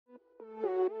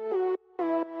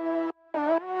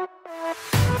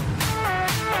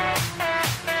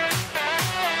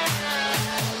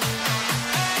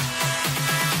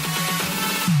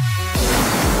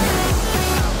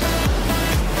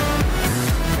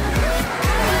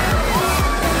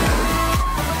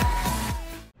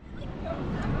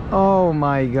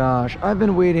my gosh, I've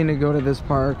been waiting to go to this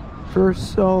park for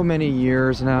so many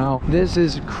years now. This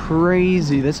is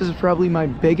crazy. This is probably my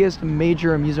biggest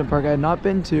major amusement park I had not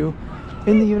been to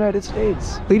in the United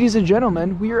States. Ladies and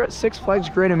gentlemen, we are at Six Flags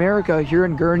Great America here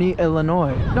in Gurnee,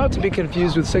 Illinois. Not to be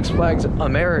confused with Six Flags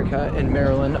America in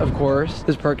Maryland, of course.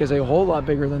 This park is a whole lot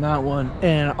bigger than that one.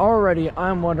 And already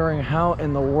I'm wondering how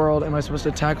in the world am I supposed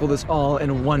to tackle this all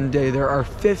in one day? There are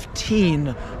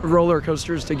 15 roller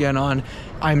coasters to get on.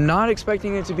 I'm not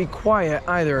expecting it to be quiet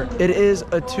either. It is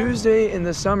a Tuesday in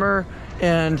the summer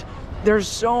and there's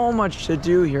so much to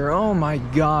do here. Oh my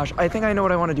gosh. I think I know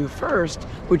what I want to do first,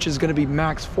 which is going to be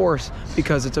Max Force,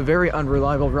 because it's a very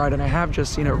unreliable ride and I have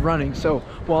just seen it running. So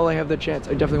while I have the chance,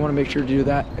 I definitely want to make sure to do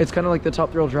that. It's kind of like the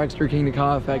Top Thrill Dragster King to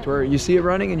Ka effect, where you see it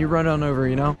running and you run on over,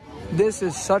 you know? This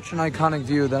is such an iconic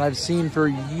view that I've seen for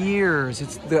years.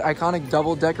 It's the iconic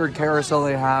double-deckered carousel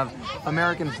they have,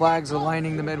 American flags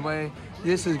aligning the midway.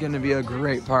 This is going to be a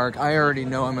great park. I already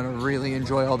know I'm going to really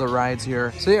enjoy all the rides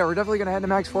here. So yeah, we're definitely going to head to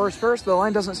Max Forest first. The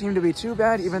line doesn't seem to be too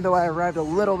bad, even though I arrived a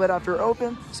little bit after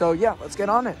open. So yeah, let's get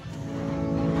on it.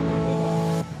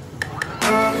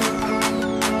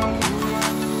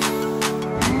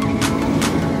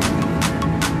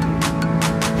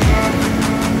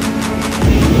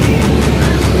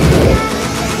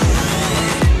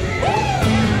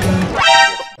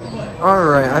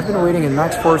 Alright, I've been waiting in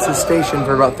Max Force's station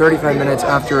for about 35 minutes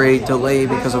after a delay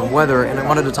because of weather, and I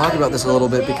wanted to talk about this a little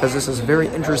bit because this is very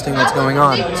interesting what's going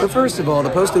on. So first of all, the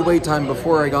posted wait time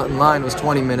before I got in line was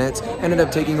 20 minutes, ended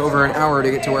up taking over an hour to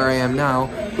get to where I am now,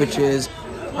 which is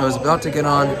I was about to get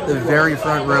on the very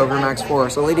front row for Max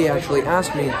Force. A lady actually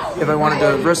asked me if I wanted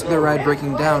to risk the ride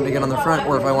breaking down to get on the front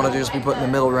or if I wanted to just be put in the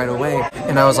middle right away.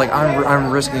 And I was like, I'm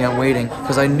risking on waiting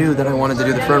because I knew that I wanted to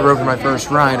do the front row for my first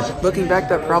ride. Looking back,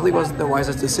 that probably wasn't the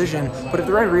wisest decision, but if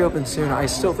the ride reopens soon, I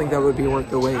still think that would be worth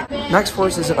the wait. Max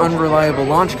Force is an unreliable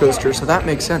launch coaster, so that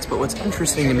makes sense, but what's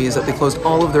interesting to me is that they closed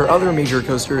all of their other major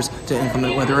coasters to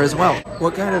inclement weather as well.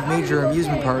 What kind of major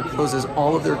amusement park closes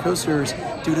all of their coasters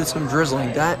due to some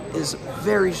drizzling? That is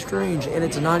very strange, and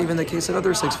it's not even the case at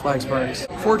other Six Flags parks.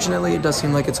 Fortunately, it does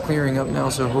seem like it's clearing up now,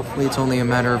 so hopefully it's only a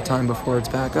matter of time before it's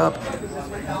back up.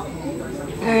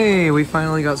 Hey, we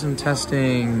finally got some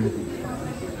testing.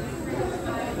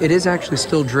 It is actually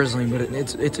still drizzling, but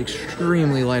it's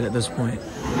extremely light at this point.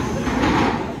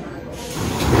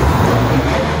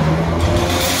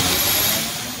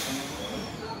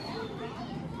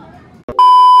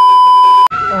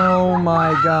 Oh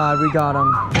my god, we got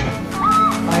him.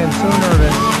 I am so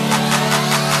nervous.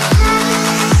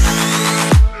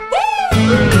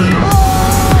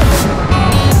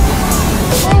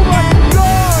 Oh my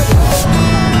god!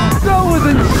 That was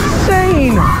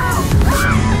insane!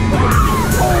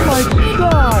 Oh my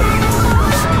god!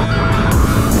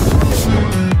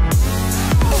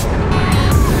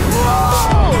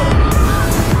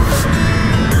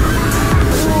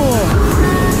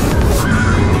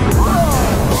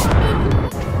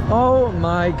 Oh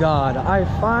my god, I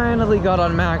finally got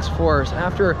on Max Force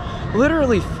after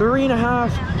literally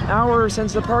 3.5 hours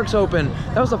since the park's open.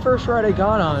 That was the first ride I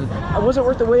got on. Was it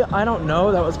worth the wait? I don't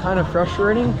know. That was kind of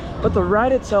frustrating, but the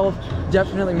ride itself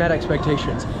definitely met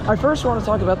expectations. I first want to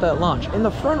talk about that launch. In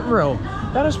the front row,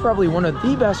 that is probably one of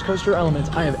the best coaster elements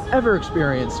I have ever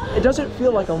experienced. It doesn't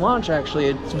feel like a launch, actually.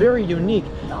 It's very unique.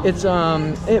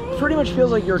 It pretty much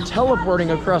feels like you're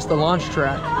teleporting across the launch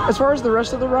track. As far as the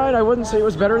rest of the ride, I wouldn't say it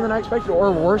was better than I expected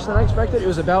or worse than I expected. It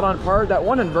was about on par. That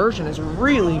one inversion is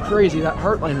really crazy, that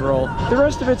Heartline roll. The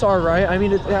rest of it's all right. I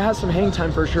mean, it has some hang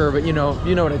time for sure, but you know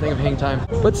what I think of hang time.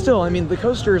 But still, I mean, the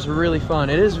coaster is really fun.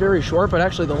 It is very short, but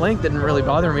actually the length didn't really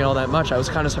bother me all that much. I was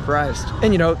kind of surprised.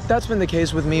 And you know, that's been the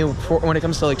case with me when it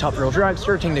comes to like Top Thrill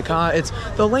Dragster, King to Ka. It's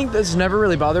the length that's never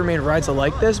really bothered me in rides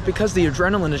like this because the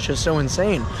adrenaline is just so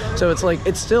insane. So it's like,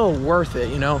 it's still worth it,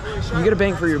 you know? You get a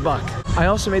bang for your buck. I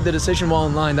also made the decision while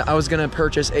in line that I was going to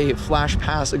purchase a Flash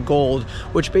Pass Gold,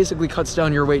 which basically cuts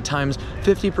down your wait times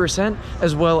 50%,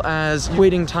 as well as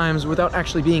waiting times without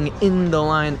actually being in the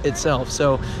line itself.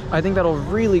 So I think that'll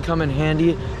really come in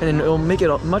handy, and it'll make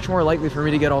it much more likely for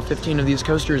me to get all 15 of these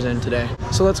coasters in today.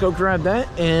 So let's go grab that,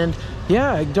 and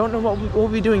yeah, I don't know what we'll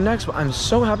be doing next, but I'm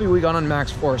so happy we got on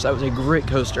Max Force. That was a great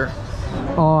coaster.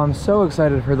 Oh, I'm so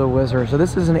excited for the Whizzer. So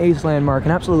this is an Ace Landmark,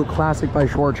 an absolute classic by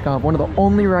Schwarzkopf, one of the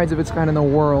only rides of its kind in the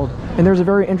world. And there's a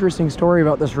very interesting story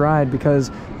about this ride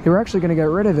because they were actually going to get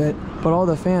rid of it, but all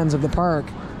the fans of the park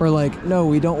were like, no,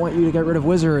 we don't want you to get rid of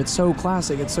Whizzer. It's so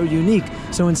classic, it's so unique.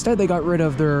 So instead they got rid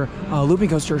of their looping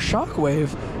coaster Shockwave,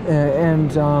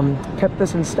 and kept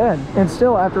this instead. And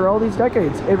still, after all these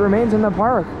decades, it remains in the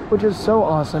park, which is so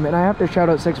awesome. And I have to shout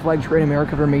out Six Flags Great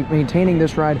America for maintaining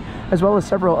this ride, as well as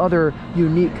several other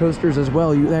unique coasters as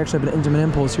well. You actually have an Intimate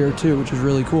Impulse here too, which is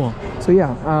really cool. So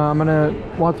yeah, I'm gonna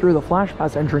walk through the Flash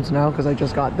Pass entrance now because I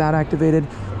just got that activated.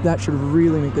 That should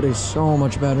really make the day so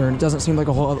much better, and it doesn't seem like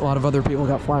a whole lot of other people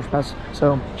got Flash Pass,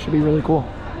 so it should be really cool.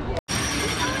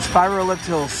 Spiral Lift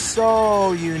Hill,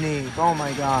 so unique. Oh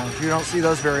my gosh, you don't see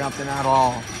those very often at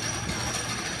all.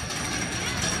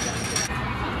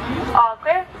 All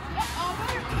clear?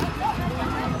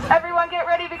 Everyone get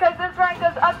ready because this ride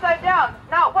goes upside down.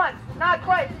 Not once, not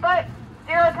twice, but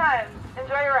 0 times.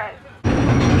 Enjoy your ride.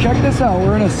 Check this out,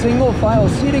 we're in a single file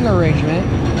seating arrangement.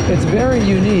 It's very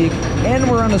unique, and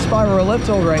we're on a Spiral Lift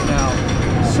Hill right now.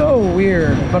 So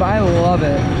weird, but I love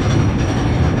it.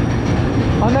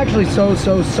 I'm actually so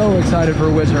excited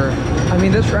for Whizzer. I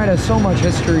mean, this ride has so much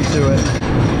history to it.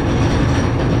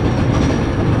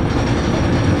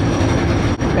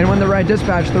 And when the ride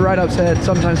dispatched, the ride up said,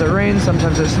 sometimes it rains,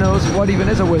 sometimes it snows. What even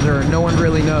is a Whizzer? No one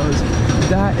really knows.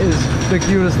 That is the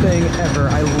cutest thing ever.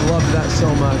 I love that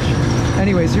so much.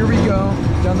 Anyways, here we go,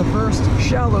 down the first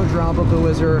shallow drop of the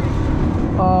Whizzer.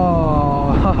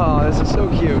 Oh, haha, this is so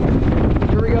cute.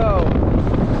 Here we go.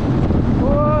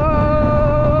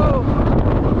 Whoa!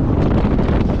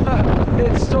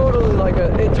 It's totally like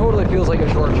it totally feels like a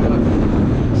short trip.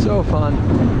 So fun.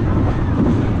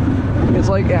 It's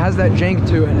like, it has that jank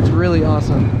to it. It's really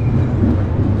awesome.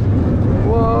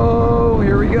 Whoa,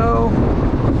 here we go.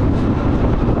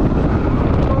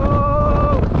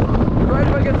 Whoa, right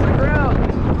up against the ground.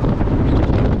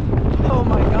 Oh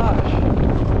my gosh.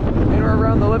 And we're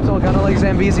around the lift hill, kind of like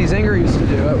Zambezi Zinger used to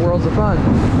do at Worlds of Fun.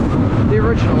 The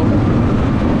original.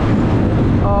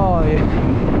 Oh yeah.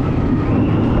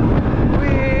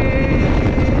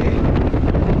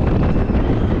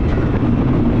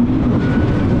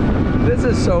 This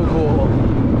is so cool.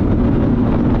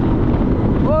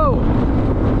 Whoa!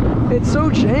 It's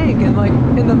so jank and like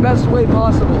in the best way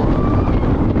possible.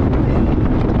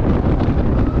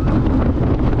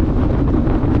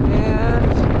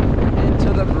 And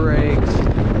into the brakes.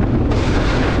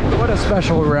 What a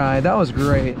special ride. That was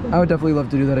great. I would definitely love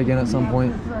to do that again at some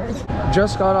point.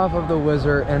 Just got off of the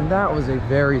Whizzer, and that was a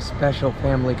very special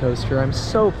family coaster. I'm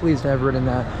so pleased to have ridden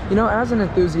that. You know, as an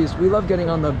enthusiast, we love getting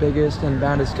on the biggest and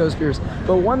baddest coasters,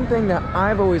 but one thing that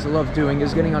I've always loved doing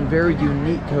is getting on very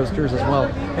unique coasters as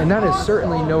well, and that is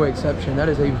certainly no exception. That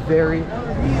is a very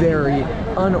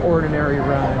unordinary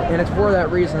ride, and it's for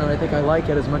that reason that I think I like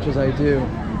it as much as I do.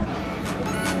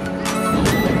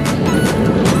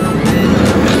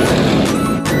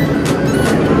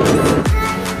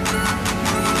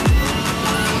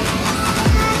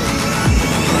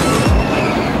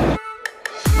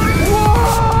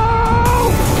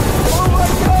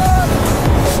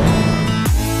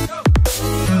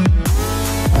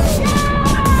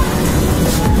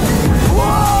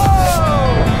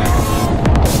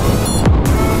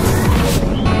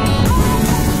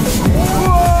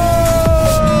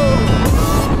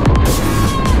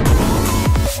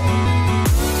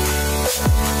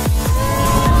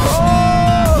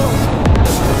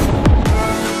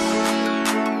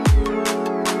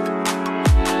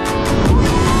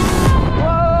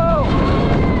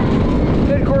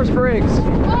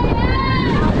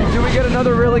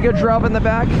 Another really good drop in the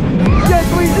back. Yes,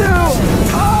 we do!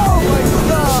 Oh my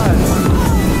god!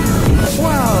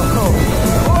 Wow!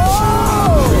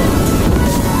 Whoa!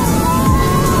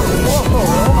 Whoa!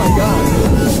 Oh my god!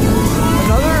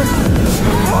 Another?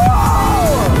 Whoa!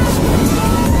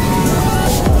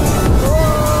 Whoa!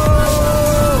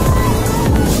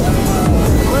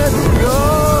 Let's go!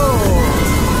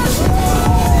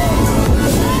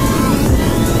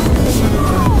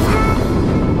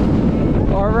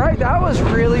 Alright, that was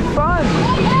really fun.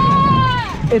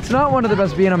 It's not one of the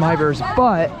best B&M Hypers,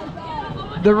 but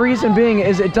the reason being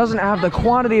is it doesn't have the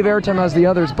quantity of airtime as the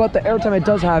others, but the airtime it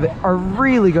does have are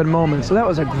really good moments. So that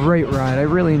was a great ride. I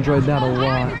really enjoyed that a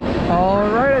lot.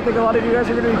 Alright, I think a lot of you guys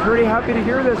are going to be pretty happy to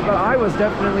hear this, but I was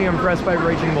definitely impressed by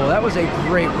Raging Bull. That was a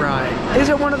great ride. Is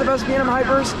it one of the best B&M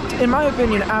Hypers? In my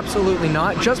opinion, absolutely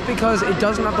not, just because it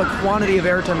doesn't have the quantity of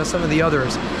airtime as some of the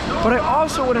others. But I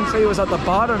also wouldn't say it was at the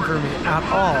bottom for me at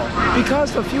all,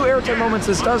 because the few airtime moments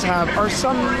this does have are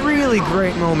some really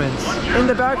great moments. In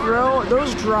the back row,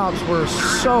 those drops were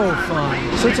so fun.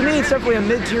 So to me, it's definitely a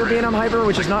mid-tier B&M Hyper,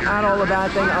 which is not at all a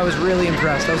bad thing. I was really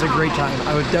impressed. That was a great time.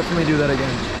 I would definitely do that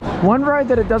again. One ride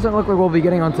that it doesn't look like we'll be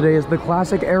getting on today is the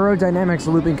classic aerodynamics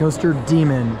looping coaster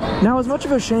Demon. Now, as much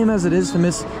of a shame as it is to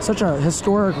miss such a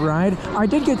historic ride, I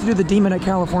did get to do the Demon at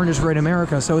California's Great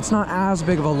America, so it's not as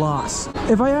big of a loss.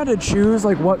 If I had to choose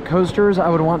like what coasters I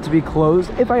would want to be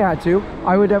closed, if I had to,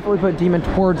 I would definitely put Demon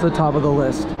towards the top of the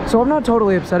list. So I'm not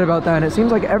totally upset about that, and it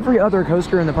seems like every other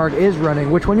coaster in the park is running,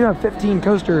 which when you have 15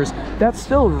 coasters, that's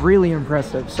still really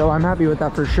impressive, so I'm happy with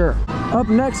that for sure. Up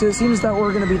next, it seems that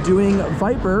we're going to be doing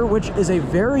Viper, which is a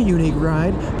very unique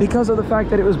ride because of the fact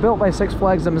that it was built by Six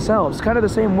Flags themselves. Kind of the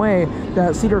same way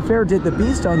that Cedar Fair did the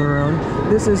Beast on their own.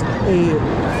 This is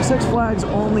a Six Flags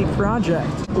only project.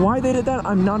 Why they did that,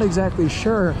 I'm not exactly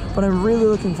sure, but I'm really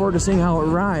looking forward to seeing how it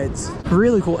rides.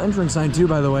 Really cool entrance sign too,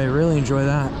 by the way. Really enjoy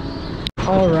that.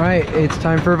 Alright, it's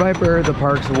time for Viper, the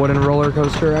park's wooden roller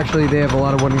coaster. Actually, they have a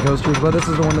lot of wooden coasters, but this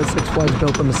is the one that Six Flags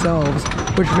built themselves,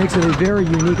 which makes it a very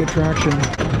unique attraction.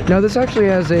 Now, this actually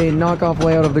has a knockoff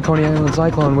layout of the Coney Island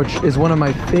Cyclone, which is one of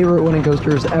my favorite wooden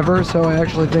coasters ever, so I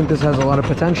actually think this has a lot of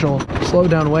potential. Slow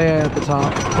down way at the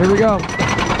top. Here we go.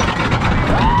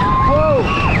 Whoa!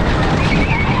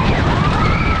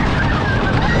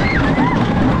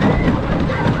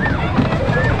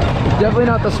 Definitely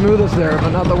not the smoothest there, but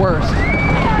not the worst.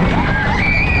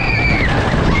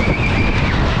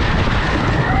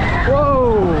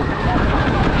 Whoa!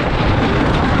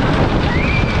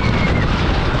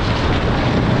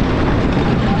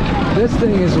 This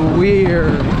thing is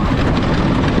weird.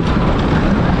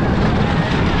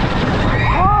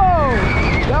 Whoa!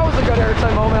 That was a good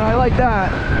airtime moment. I like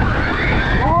that.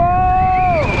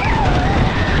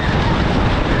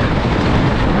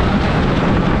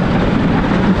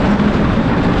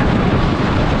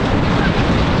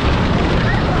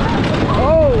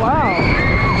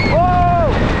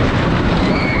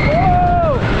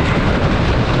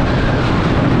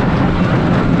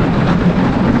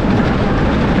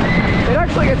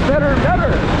 Better and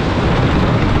better.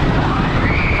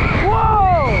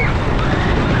 Whoa!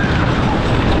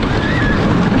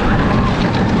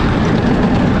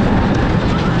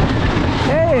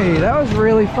 Hey, that was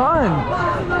really fun.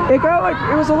 It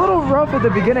was a little rough at the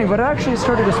beginning, but it actually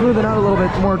started to smoothen out a little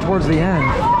bit more towards the end.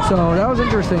 So that was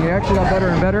interesting. It actually got better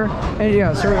and better. And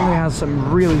yeah, it certainly has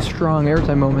some really strong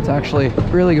airtime moments, actually.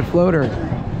 Really good floater.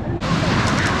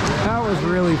 That was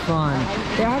really fun.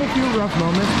 It had a few rough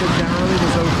moments, but generally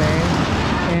was okay.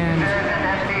 And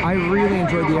I really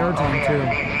enjoyed the airtime too.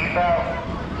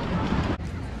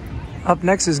 Up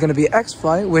next is going to be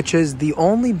X-Flight, which is the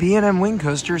only B&M wing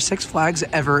coaster Six Flags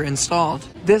ever installed.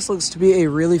 This looks to be a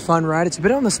really fun ride. It's a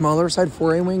bit on the smaller side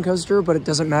for a wing coaster, but it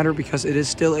doesn't matter because it is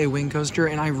still a wing coaster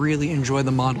and I really enjoy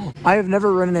the model. I have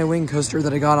never ridden a wing coaster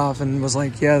that I got off and was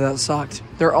like, yeah, that sucked.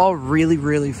 They're all really,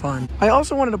 really fun. I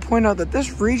also wanted to point out that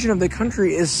this region of the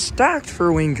country is stacked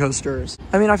for wing coasters.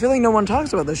 I mean, I feel like no one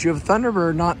talks about this. You have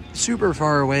Thunderbird not super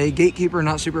far away, Gatekeeper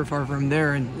not super far from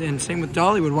there, and same with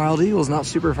Dollywood, Wild Eagles not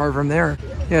super far from there.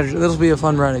 Yeah, this will be a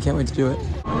fun ride. I can't wait to do it.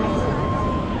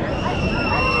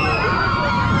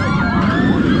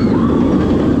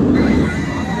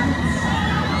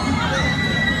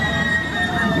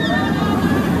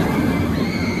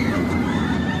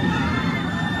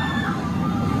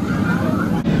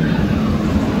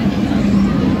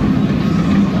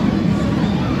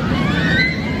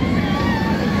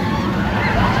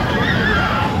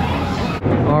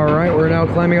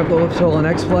 Climbing up the lift hill on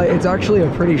X-Flight. It's actually a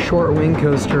pretty short wing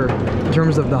coaster in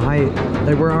terms of the height.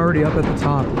 Like, we're already up at the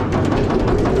top.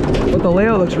 But the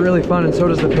layout looks really fun, and so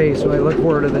does the pace, so I look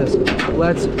forward to this.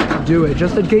 Let's do it.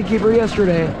 Just did Gatekeeper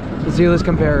yesterday. Let's see how this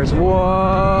compares.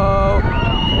 Whoa! Whoa!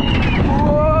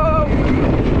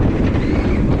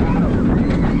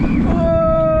 Whoa!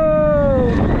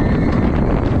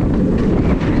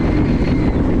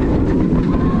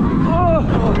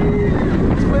 Oh!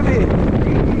 It's whippy!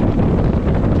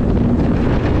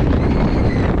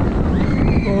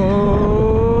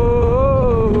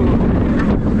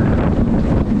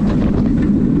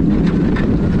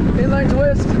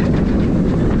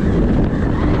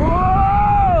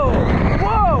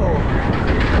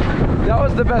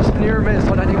 The best near miss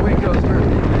on any wing coaster.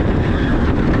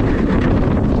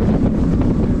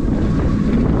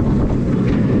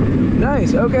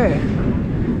 Nice, okay.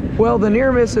 Well, the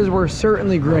near misses were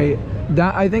certainly great.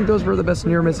 I think those were the best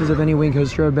near misses of any wing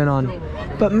coaster I've been on.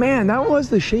 But man, that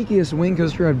was the shakiest wing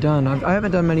coaster I've done. I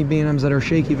haven't done many B&Ms that are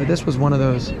shaky, but this was one of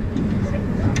those.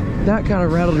 That kind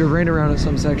of rattled your brain around in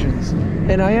some sections.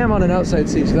 And I am on an outside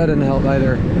seat, so that didn't help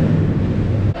either.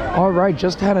 All right,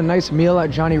 just had a nice meal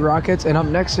at Johnny Rockets, and up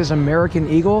next is American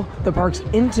Eagle, the park's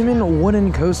intimate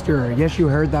wooden coaster. Yes, you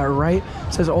heard that right.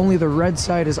 It says only the red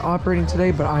side is operating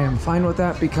today, but I am fine with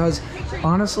that because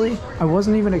honestly, I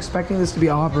wasn't even expecting this to be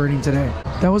operating today.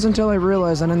 That was until I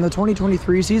realized that in the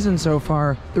 2023 season so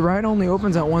far, the ride only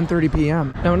opens at 1:30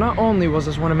 p.m. Now, not only was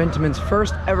this one of Intamin's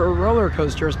first ever roller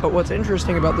coasters, but what's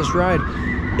interesting about this ride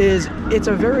is it's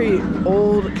a very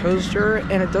old coaster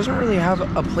and it doesn't really have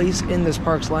a place in this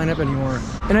park's lineup anymore.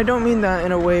 And I don't mean that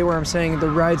in a way where I'm saying the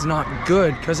ride's not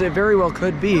good, because it very well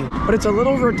could be, but it's a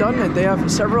little redundant. They have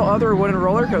several other wooden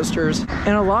roller coasters,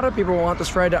 and a lot of people want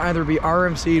this ride to either be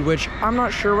RMC'd, which I'm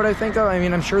not sure what I think of. I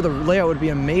mean, I'm sure the layout would be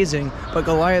amazing, but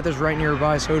Goliath is right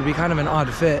nearby, so it would be kind of an odd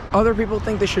fit. Other people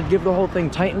think they should give the whole thing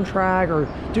Titan track or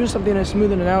do something to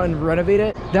smoothen it out and renovate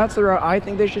it. That's the route I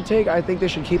think they should take. I think they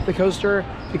should keep the coaster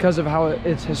because of how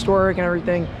it's historic and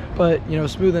everything, but you know,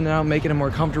 smoothing it out, making a more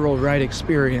comfortable ride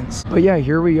experience. But yeah,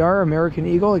 here we are, American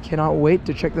Eagle. I cannot wait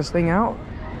to check this thing out.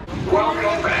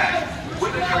 Welcome back.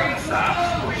 When the train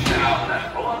stops, we shout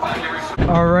that pull up on your...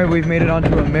 All right, we've made it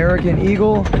onto American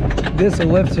Eagle. This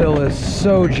lift hill is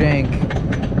so jank,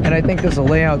 and I think this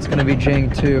layout's gonna be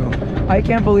jank too. I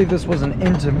can't believe this was an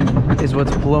Intamin, is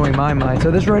what's blowing my mind.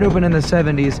 So this ride opened in the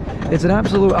 70s. It's an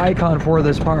absolute icon for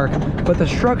this park, but the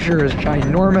structure is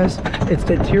ginormous. It's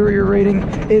deteriorating.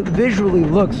 It visually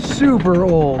looks super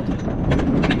old.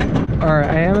 All right,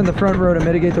 I am in the front row to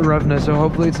mitigate the roughness, so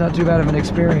hopefully it's not too bad of an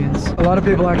experience. A lot of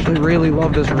people actually really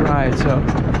love this ride, so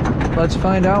let's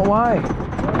find out why.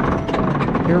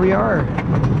 Here we are.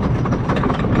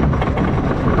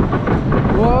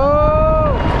 Whoa!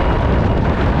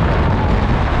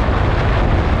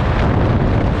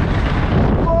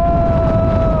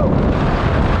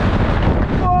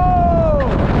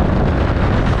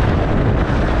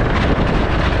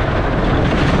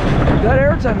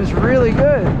 Time is really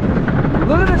good.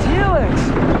 Look at this helix.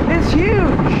 It's huge.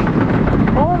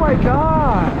 Oh my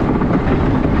god.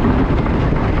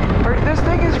 This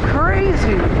thing is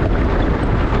crazy.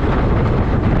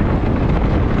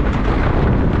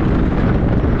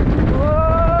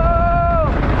 Whoa.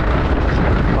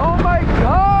 Oh my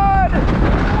god.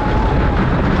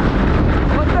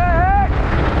 What the heck?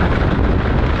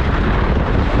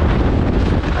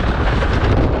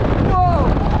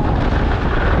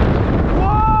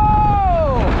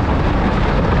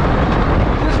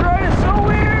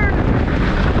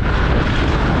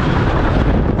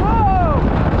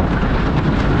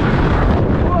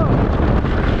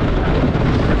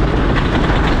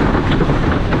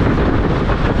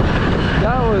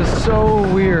 So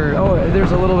weird. Oh,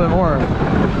 there's a little bit more.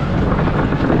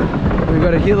 We've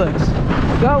got a helix.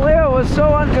 That layout was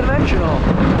so unconventional.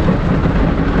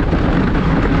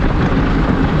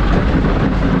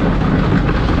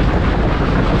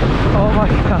 Oh my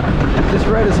god. This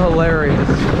ride is hilarious.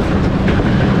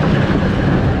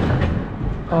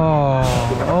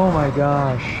 Oh my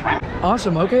gosh.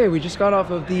 Awesome. Okay, we just got off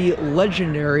of the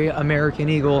legendary American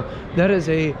Eagle. That is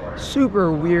a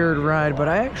super weird ride, but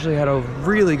I actually had a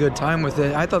really good time with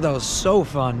it. I thought that was so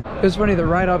fun. It was funny, the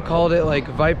ride up called it like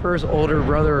Viper's older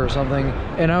brother or something,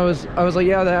 and I was like,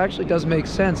 yeah, that actually does make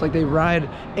sense. Like, they ride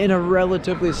in a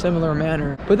relatively similar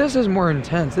manner, but this is more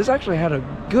intense. This actually had a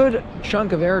good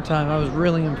chunk of airtime. I was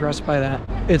really impressed by that.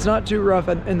 It's not too rough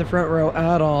in the front row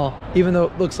at all, even though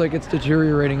it looks like it's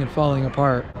deteriorating and falling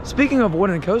apart. Speaking of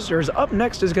wooden coasters, up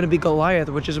next is going to be Goliath,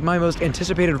 which is my most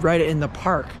anticipated ride in the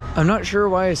park. I'm not sure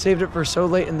why I saved it for so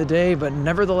late in the day, but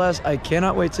nevertheless, I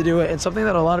cannot wait to do it. And something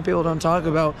that a lot of people don't talk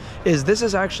about is this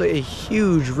is actually a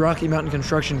huge Rocky Mountain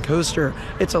construction coaster.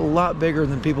 It's a lot bigger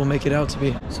than people make it out to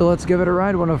be. So let's give it a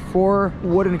ride. One of 4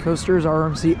 wooden coasters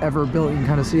RMC ever built. You can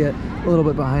kind of see it a little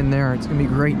bit behind there. It's going to be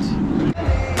great.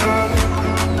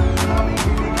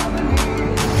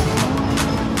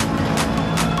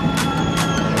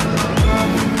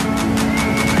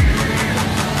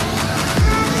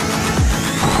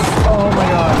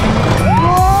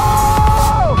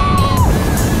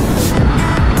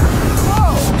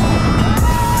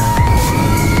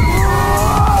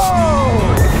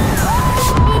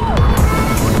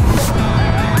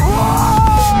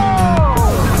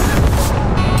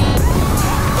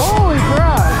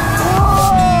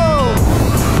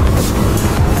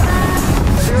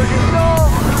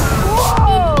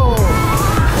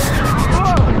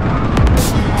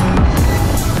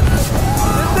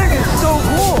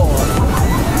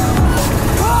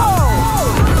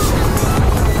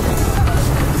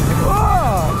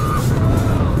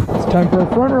 Time for a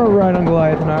front row ride on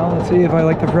Goliath now. Let's see if I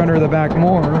like the front or the back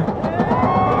more.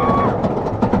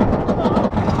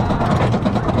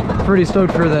 Pretty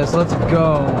stoked for this. Let's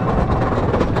go.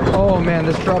 Oh man,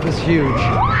 this drop is huge.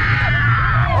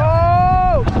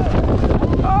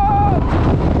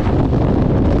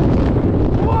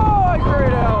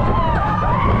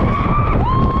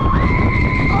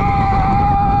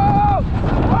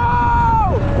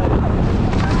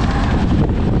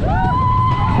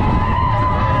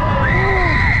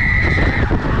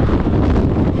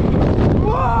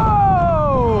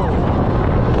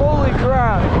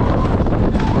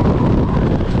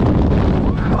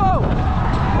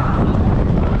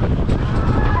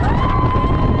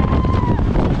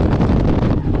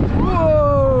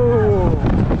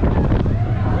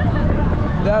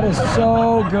 That is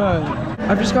so good.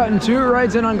 I've just gotten 2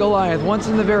 rides in on Goliath, once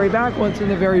in the very back, once in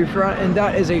the very front, and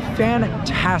that is a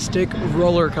fantastic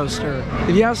roller coaster.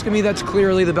 If you ask me, that's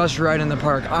clearly the best ride in the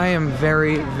park. I am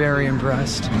very, very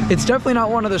impressed. It's definitely not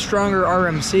one of the stronger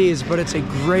RMCs, but it's a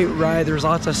great ride. There's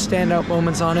lots of standout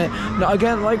moments on it. Now,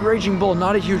 again, like Raging Bull,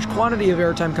 not a huge quantity of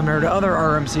airtime compared to other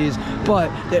RMCs, but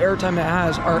the airtime it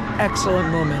has are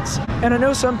excellent moments. And I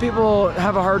know some people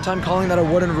have a hard time calling that a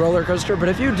wooden roller coaster, but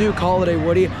if you do call it a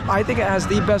Woody, I think it has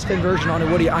the best inversion on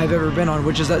a Woody I've ever been on,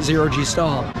 which is that zero-G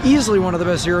stall. Easily one of the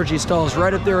best zero-G stalls,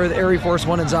 right up there with Airy Force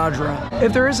 1 and Zadra.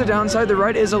 If there is a downside, the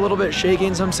ride is a little bit shaky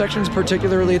in some sections,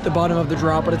 particularly at the bottom of the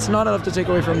drop, but it's not enough to take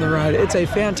away from the ride. It's a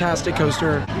fantastic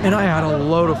coaster, and I had a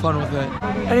load of fun with it.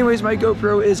 Anyways, my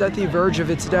GoPro is at the verge of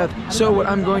its death, so what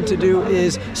I'm going to do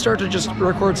is start to just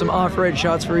record some off-road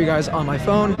shots for you guys on my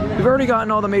phone. We've already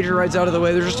gotten all the major rides out of the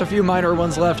way. There's just a few minor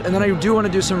ones left, and then I do want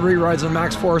to do some re-rides on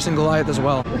Max Force and Goliath as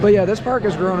well. But yeah, this park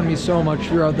has grown on me so much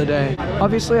throughout the day.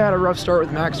 Obviously, I had a rough start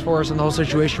with Max Force and the whole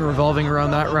situation revolving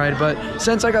around that ride, but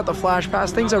since I got the Flash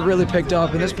Pass, things have really picked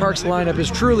up, and this park's lineup is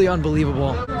truly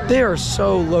unbelievable. They are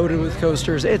so loaded with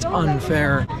coasters, it's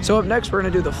unfair. So up next, we're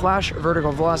going to do the Flash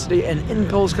Vertical Velocity and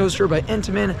Impulse Coaster by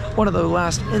Intamin, one of the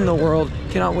last in the world.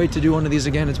 Cannot wait to do one of these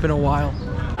again, it's been a while.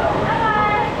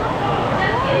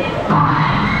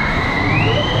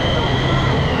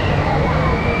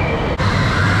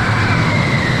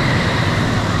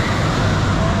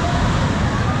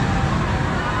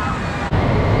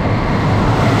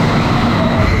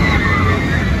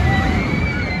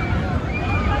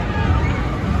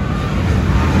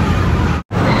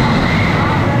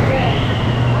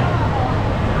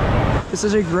 This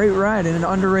is a great ride and an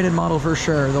underrated model for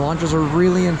sure. The launches are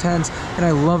really intense and I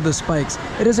love the spikes.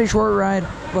 It is a short ride,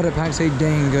 but it packs a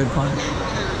dang good punch.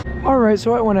 Alright,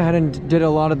 so I went ahead and did a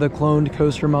lot of the cloned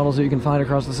coaster models that you can find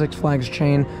across the Six Flags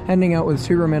chain, ending out with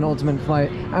Superman Ultimate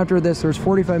Flight. After this, there's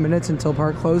 45 minutes until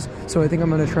park close, so I think I'm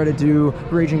going to try to do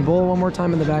Raging Bull one more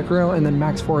time in the back row and then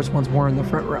Max Force once more in the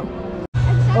front row.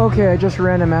 Okay, I just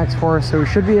ran to Max Force, so we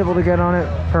should be able to get on it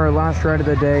for our last ride of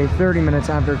the day, 30 minutes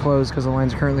after close, because the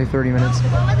line's currently 30 minutes.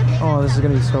 Oh, this is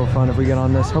going to be so fun if we get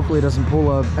on this. Hopefully it doesn't pull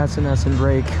up S&S and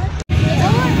break.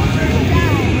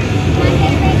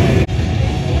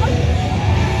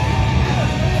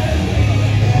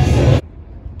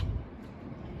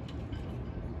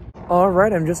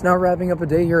 Alright, I'm just now wrapping up a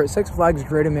day here at Six Flags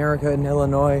Great America in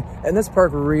Illinois, and this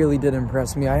park really did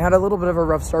impress me. I had a little bit of a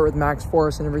rough start with Max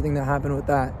Force and everything that happened with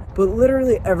that, but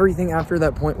literally everything after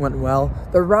that point went well.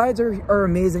 The rides are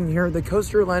amazing here. The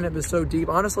coaster lineup is so deep.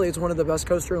 Honestly, it's one of the best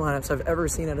coaster lineups I've ever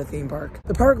seen at a theme park.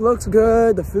 The park looks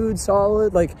good, the food's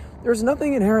solid, like there's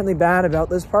nothing inherently bad about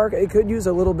this park. It could use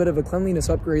a little bit of a cleanliness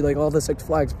upgrade like all the Six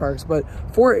Flags parks, but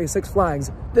for a Six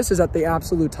Flags, this is at the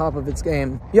absolute top of its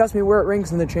game. You ask me where it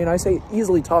ranks in the chain, I say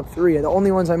easily top 3. The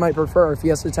only ones I might prefer are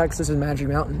Fiesta Texas and Magic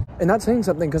Mountain. And that's saying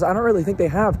something because I don't really think they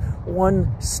have one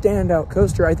standout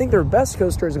coaster. I think their best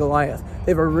coaster is Goliath.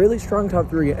 They have a really strong top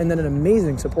 3 and then an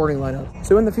amazing supporting lineup.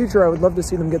 So in the future, I would love to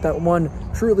see them get that one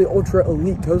truly ultra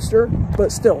elite coaster,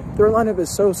 but still, their lineup is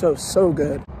so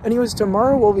good. Anyways,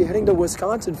 tomorrow we'll be heading to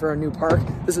Wisconsin for a new park.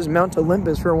 This is Mount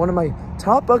Olympus for one of my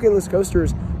top bucket list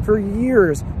coasters for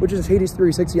years, which is Hades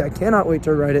 360. I cannot wait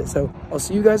to ride it. So I'll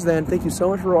see you guys then. Thank you so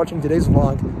much for watching today's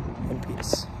vlog.